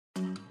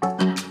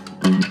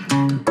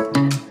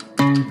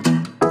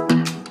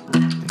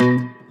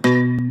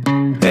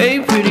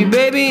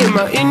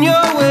not in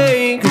your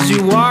way, 'cause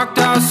you walked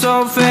out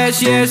so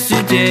fast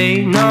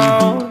yesterday.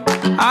 No,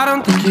 I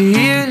don't think you're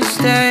here to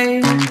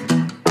stay.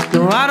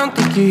 No, I don't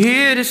think you're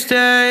here to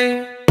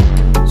stay.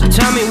 So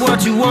tell me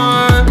what you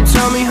want,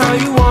 tell me how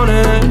you want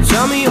it.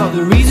 Tell me all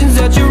the reasons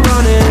that you're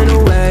running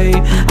away.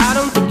 I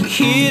don't think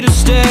you're here to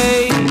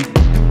stay.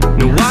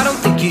 No, I don't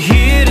think you're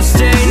here to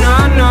stay. No,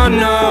 no,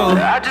 no.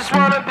 I just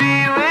wanna be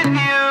with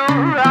you.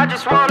 I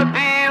just wanna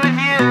be with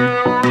you,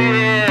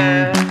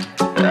 yeah.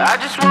 I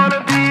just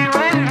wanna be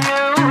with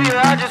you.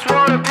 Yeah, I just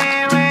wanna be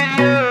with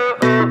you.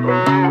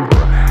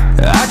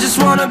 I just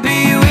wanna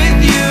be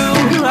with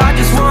you. I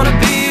just wanna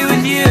be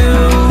with you,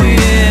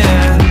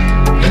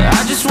 yeah.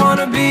 I just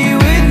wanna be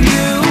with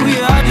you.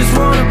 Yeah, I just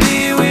wanna be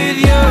with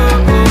you.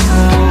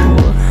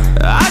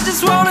 I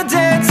just wanna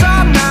dance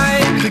all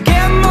night,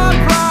 forget my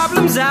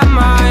problems, I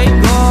might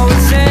go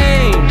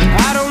insane.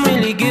 I don't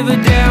really give a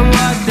damn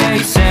what they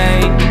say.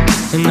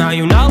 And now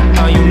you know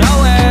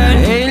it.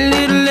 Hey,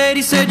 little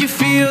lady said you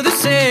feel the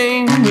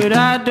same, but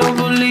I don't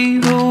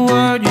believe a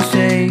word you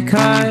say,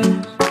 'cause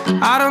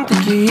I don't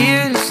think you're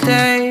here to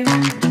stay.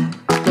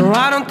 No,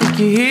 I don't think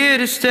you're here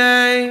to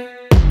stay.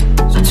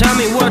 So tell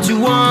me what you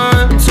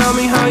want, tell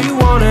me how you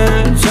want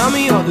it. Tell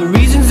me all the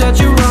reasons that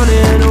you're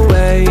running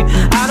away.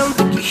 I don't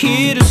think you're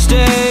here to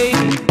stay.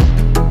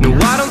 No,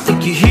 I don't think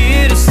you're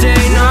here to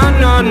stay. No,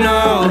 no, no.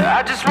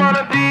 I just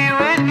wanna be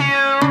with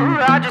you.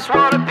 I just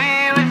wanna be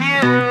with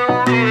you,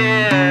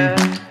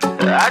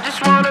 yeah. I just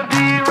wanna